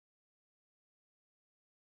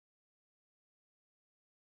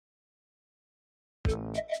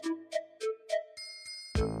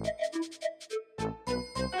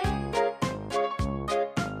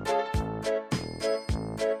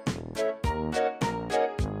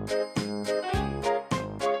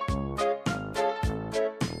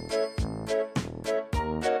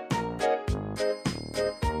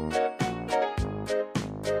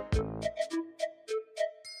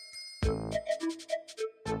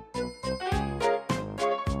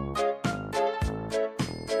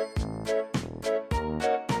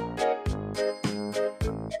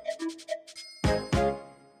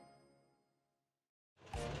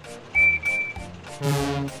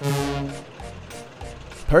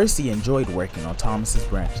Percy enjoyed working on Thomas's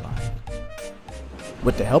branch line.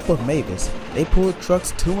 With the help of Mavis, they pulled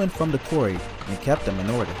trucks to and from the quarry and kept them in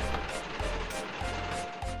order.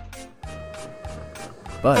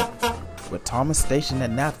 But with Thomas stationed at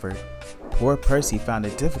Knapford, poor Percy found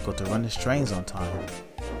it difficult to run his trains on time.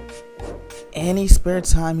 Any spare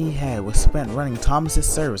time he had was spent running Thomas's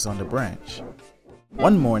service on the branch.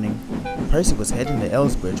 One morning, Percy was heading to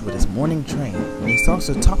Elsbridge with his morning train when he saw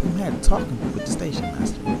Sir Topham Hatt talking with the station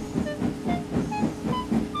master.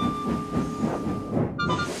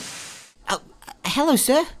 Hello,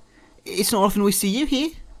 sir. It's not often we see you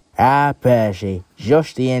here. Ah, Percy,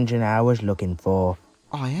 just the engine I was looking for.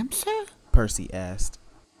 I am, sir? Percy asked.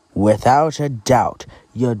 Without a doubt,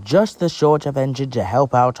 you're just the sort of engine to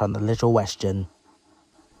help out on the Little Western.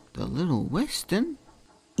 The Little Western?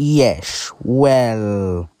 Yes,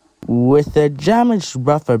 well, with the damaged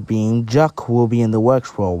ruffer beam, Jock will be in the works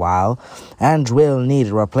for a while, and will need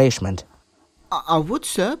a replacement. I would,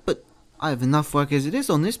 sir, but I have enough work as it is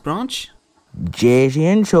on this branch. Jaycee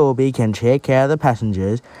and Toby can take care of the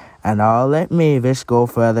passengers, and I'll let Mavis go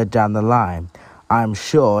further down the line. I'm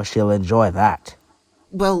sure she'll enjoy that.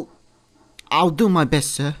 Well, I'll do my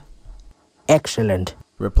best, sir. Excellent,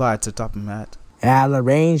 replied Sir Topham Hatt. I'll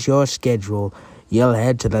arrange your schedule. You'll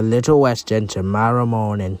head to the Little Western tomorrow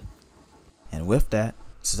morning. And with that,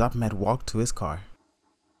 Sir Topham Hatt walked to his car.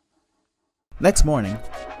 Next morning,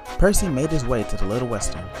 Percy made his way to the Little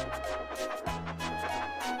Western.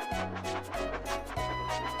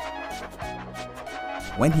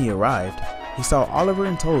 When he arrived, he saw Oliver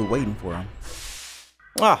and Toad waiting for him.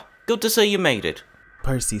 Ah, good to see you made it.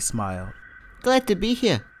 Percy smiled. Glad to be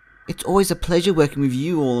here. It's always a pleasure working with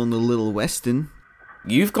you all on the Little Western.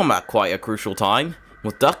 You've come at quite a crucial time.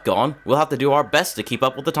 With Duck gone, we'll have to do our best to keep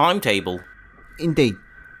up with the timetable. Indeed.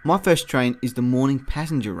 My first train is the morning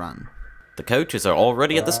passenger run. The coaches are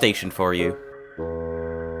already at the station for you.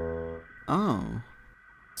 Oh.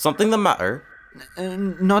 Something the matter?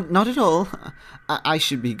 Not at all. I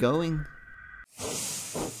should be going.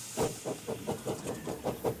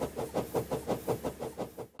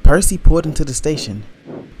 Percy pulled into the station.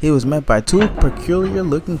 He was met by two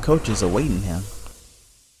peculiar-looking coaches awaiting him.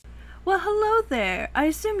 Well, hello there. I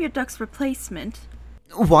assume you're Duck's replacement.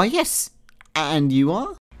 Why, yes. And you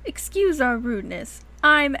are? Excuse our rudeness.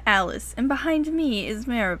 I'm Alice, and behind me is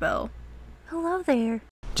Maribel. Hello there.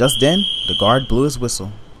 Just then, the guard blew his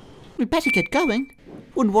whistle. We better get going.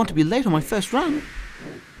 Wouldn't want to be late on my first run.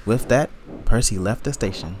 With that, Percy left the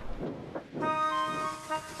station.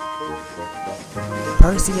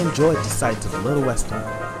 Percy enjoyed the sights of the Little Western.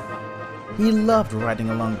 He loved riding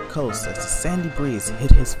along the coast as the sandy breeze hit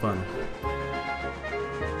his funnel.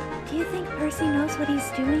 Do you think Percy knows what he's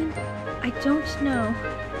doing? I don't know.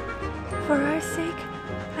 For our sake,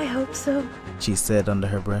 I hope so, she said under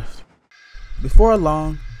her breath. Before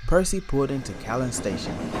long, Percy pulled into Callan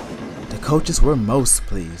Station. The coaches were most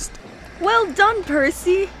pleased. Well done,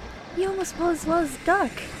 Percy! You almost pull as well as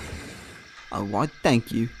Duck. Oh, why,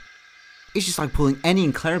 thank you. It's just like pulling Annie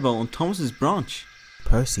and Clarabelle on Thomas's branch.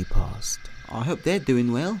 Percy paused. I hope they're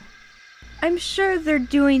doing well. I'm sure they're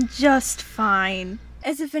doing just fine.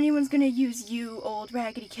 As if anyone's gonna use you, old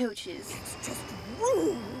raggedy coaches. It's just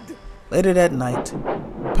rude. Later that night,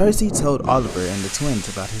 Percy told Oliver and the twins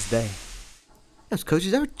about his day. Those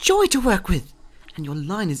coaches are a joy to work with. And your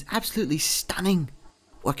line is absolutely stunning.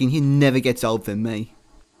 Working here never gets old for me.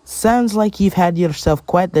 Sounds like you've had yourself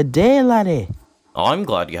quite the day, laddie. I'm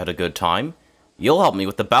glad you had a good time. You'll help me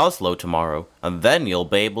with the ballast load tomorrow, and then you'll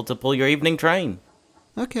be able to pull your evening train.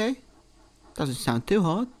 Okay. Doesn't sound too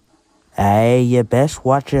hard. Aye, you best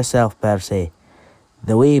watch yourself, Percy.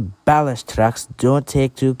 The wee ballast trucks don't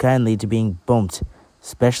take too kindly to being bumped,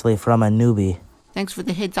 especially from a newbie. Thanks for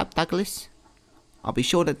the heads up, Douglas. I'll be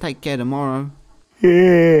sure to take care tomorrow.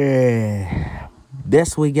 Yeah.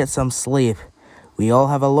 Best we get some sleep. We all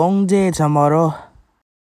have a long day tomorrow.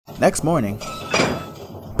 Next morning,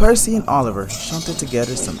 Percy and Oliver shunted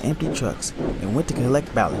together some empty trucks and went to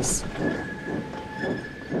collect ballast.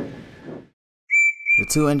 The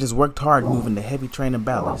two engines worked hard moving the heavy train of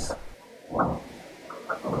ballast.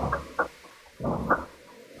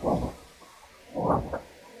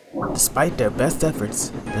 Despite their best efforts,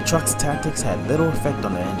 the truck's tactics had little effect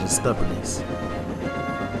on the engine's stubbornness.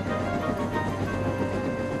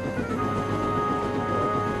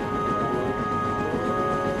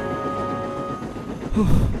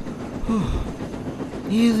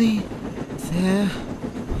 Nearly there.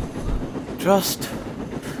 Just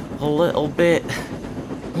a little bit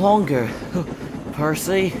longer,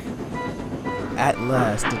 Percy. At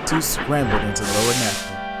last, the two scrambled into Lower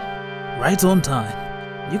National. Right on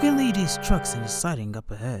time. You can lead these trucks in the siding up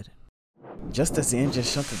ahead. Just as the engine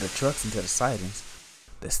shunted the trucks into the sidings,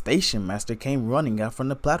 the station master came running out from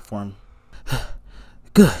the platform.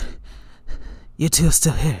 Good. You two are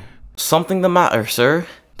still here. Something the matter, sir?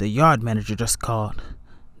 The yard manager just called.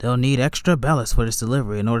 They'll need extra ballast for this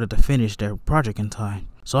delivery in order to finish their project in time.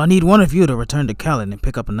 So I need one of you to return to Callan and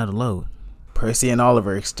pick up another load. Percy and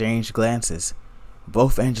Oliver exchanged glances.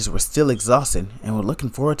 Both engines were still exhausted and were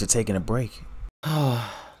looking forward to taking a break.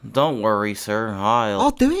 Don't worry, sir.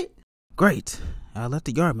 I'll do it. Great. I'll let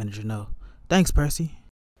the yard manager know. Thanks, Percy.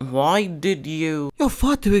 Why did you... You're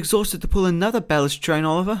far too exhausted to pull another ballast train,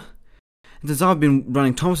 Oliver. And since I've been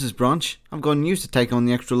running Thomas's branch, I've gotten used to taking on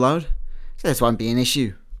the extra load, so this won't be an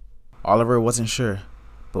issue. Oliver wasn't sure,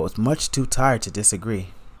 but was much too tired to disagree.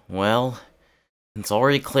 Well, it's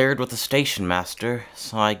already cleared with the station master,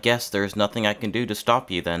 so I guess there's nothing I can do to stop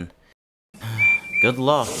you then. Good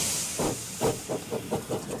luck.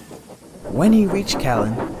 When he reached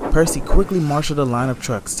Callan, Percy quickly marshaled a line of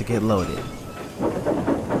trucks to get loaded.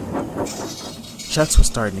 Trucks were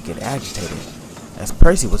starting to get agitated, as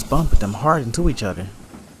Percy was bumping them hard into each other.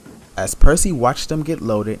 As Percy watched them get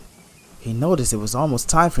loaded, he noticed it was almost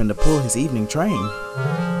time for him to pull his evening train.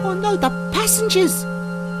 Oh no, the passengers!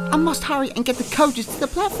 I must hurry and get the coaches to the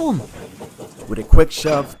platform. With a quick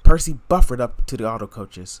shove, Percy buffered up to the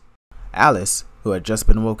autocoaches. Alice, who had just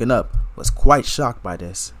been woken up, was quite shocked by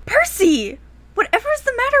this. Percy! Whatever's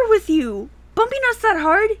the matter with you? Bumping us that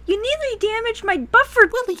hard? You nearly damaged my buffer.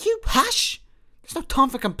 Will you hush? There's no time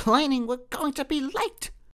for complaining. We're going to be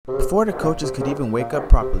late. Before the coaches could even wake up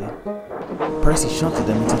properly, Percy shunted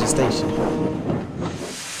them into the station.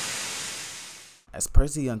 As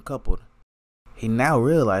Percy uncoupled, he now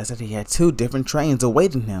realized that he had two different trains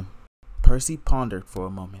awaiting him. Percy pondered for a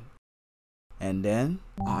moment. And then...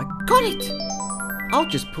 I got it! I'll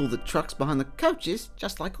just pull the trucks behind the coaches,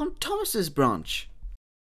 just like on Thomas's branch.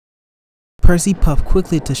 Percy puffed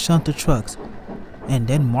quickly to shunt the trucks, and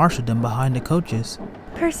then marshaled them behind the coaches.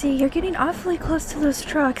 Percy, you're getting awfully close to those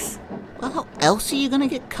trucks. Well, how else are you going to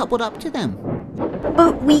get coupled up to them?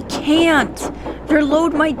 But we can't! Your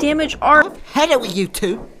load might damage our... I've had it with you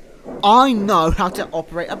two. I know how to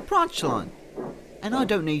operate a branch line. And I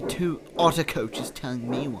don't need two autocoaches telling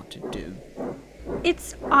me what to do.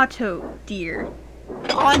 It's Otto, dear.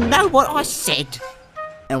 I know what I said.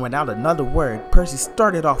 And without another word, Percy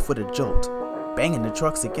started off with a jolt, banging the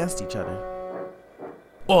trucks against each other.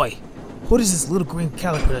 Oi! Who does this little green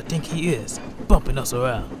caliper think he is, bumping us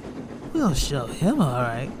around? We'll show him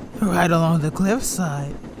alright, right along the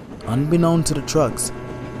cliffside. Unbeknown to the trucks,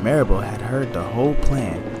 Maribel had heard the whole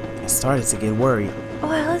plan and started to get worried.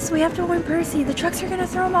 Oh, Alice, we have to warn Percy. The trucks are gonna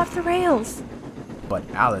throw him off the rails. But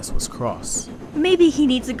Alice was cross. Maybe he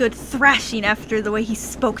needs a good thrashing after the way he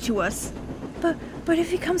spoke to us. But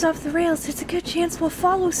if he comes off the rails, there's a good chance we'll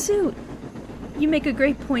follow suit. You make a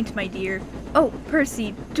great point, my dear. Oh,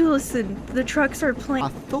 Percy, do listen. The trucks are playing... I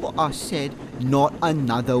thought I said not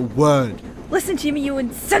another word. Listen to me, you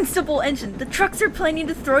insensible engine. The trucks are planning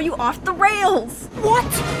to throw you off the rails. What?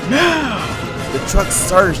 The truck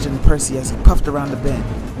surged into Percy as he puffed around the bend.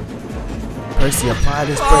 Percy applied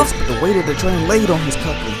his brakes, but the weight of the train laid on his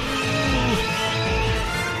coupling.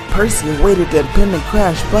 Percy awaited the impending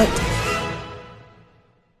crash, but...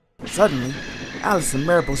 Suddenly, Alice and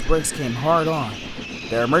Maribel's brakes came hard on.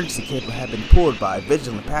 Their emergency cable had been pulled by a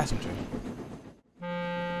vigilant passenger.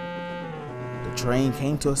 The train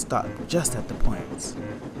came to a stop just at the points.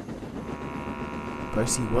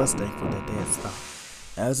 Percy was thankful that they had stopped.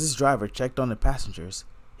 As his driver checked on the passengers,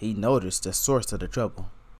 he noticed the source of the trouble.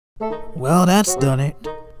 Well, that's done it.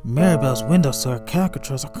 Maribel's windows to her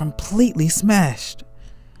caricatures are completely smashed.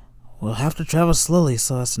 We'll have to travel slowly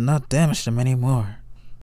so as to not damage them anymore.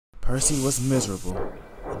 Percy was miserable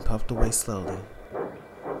and puffed away slowly.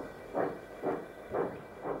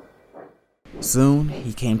 Soon,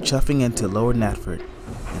 he came chuffing into Lower Natford,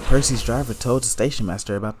 and Percy's driver told the station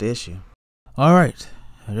master about the issue. Alright,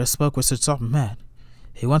 I just spoke with Sir Topham Hatt.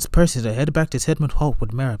 He wants Percy to head back to Tidmouth Hope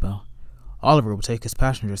with Maribel. Oliver will take his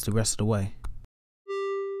passengers the rest of the way.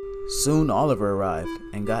 Soon Oliver arrived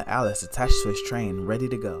and got Alice attached to his train ready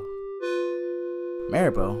to go.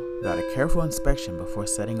 Maribel got a careful inspection before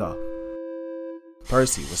setting off.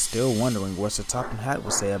 Percy was still wondering what Sir Topham Hatt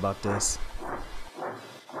would say about this.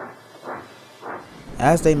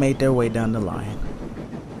 As they made their way down the line,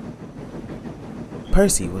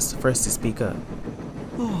 Percy was the first to speak up.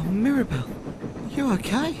 Oh, Maribel, you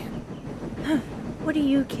okay? What do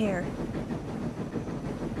you care?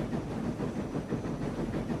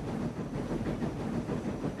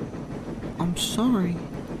 I'm sorry.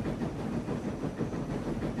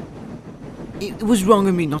 It was wrong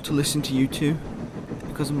of me not to listen to you two.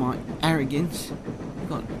 Because of my arrogance, I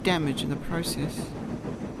got damaged in the process.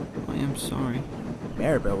 I am sorry.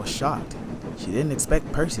 Maribel was shocked. She didn't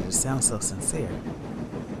expect Percy to sound so sincere.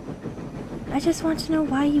 I just want to know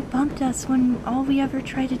why you bumped us when all we ever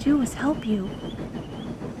tried to do was help you.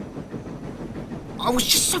 I was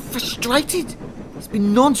just so frustrated. It's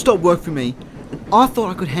been non-stop work for me, and I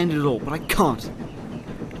thought I could handle it all, but I can't.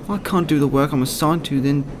 If I can't do the work I'm assigned to,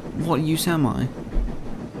 then what use am I?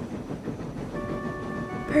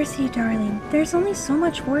 Percy, darling, there's only so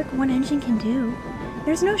much work one engine can do.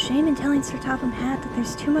 There's no shame in telling Sir Topham Hatt that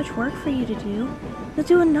there's too much work for you to do. You'll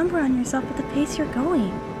do a number on yourself at the pace you're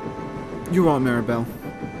going. You're right, Maribel.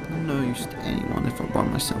 I'm no use to anyone if I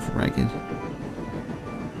run myself ragged.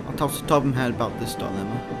 I'll tell Sir Topham Hatt about this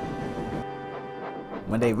dilemma.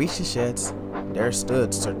 When they reached the sheds, there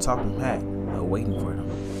stood Sir Topham Hatt, waiting for them.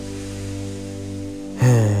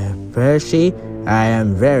 Percy, I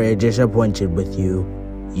am very disappointed with you.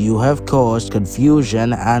 You have caused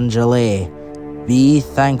confusion and delay. Be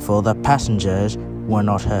thankful the passengers were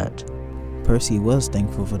not hurt. Percy was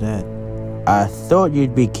thankful for that. I thought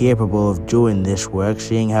you'd be capable of doing this work,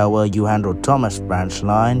 seeing how well you handled Thomas' branch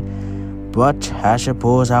line, but I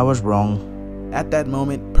suppose I was wrong. At that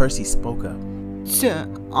moment, Percy spoke up. Sir,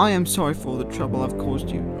 I am sorry for the trouble I've caused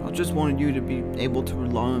you. I just wanted you to be able to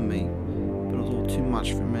rely on me, but it was all too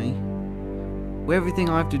much for me. With everything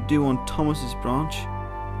I have to do on Thomas's branch,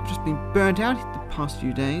 I've just been burnt out the past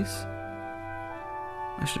few days.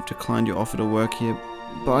 I should have declined your offer to work here,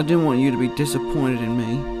 but I didn't want you to be disappointed in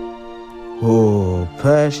me. Oh,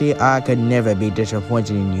 Percy, I could never be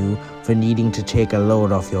disappointed in you for needing to take a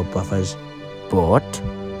load off your buffers. But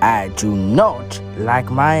I do not like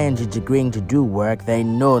my engines agreeing to do work they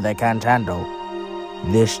know they can't handle.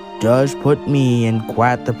 This does put me in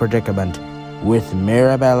quite the predicament. With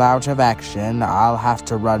Maribel out of action, I'll have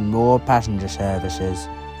to run more passenger services.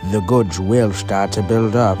 The goods will start to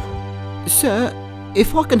build up. Sir,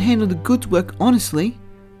 if I can handle the goods work honestly,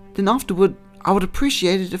 then afterward I would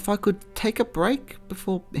appreciate it if I could take a break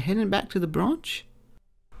before heading back to the branch.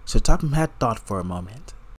 Sir Topham Hatt thought for a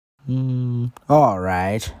moment.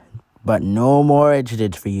 Alright, but no more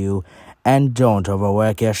incidents for you, and don't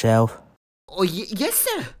overwork yourself. Oh, yes,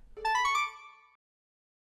 sir.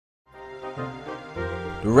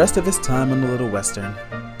 The rest of his time on the Little Western,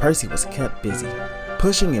 Percy was kept busy,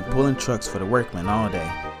 pushing and pulling trucks for the workmen all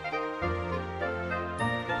day.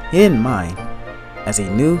 He didn't mind, as he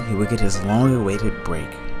knew he would get his long-awaited break.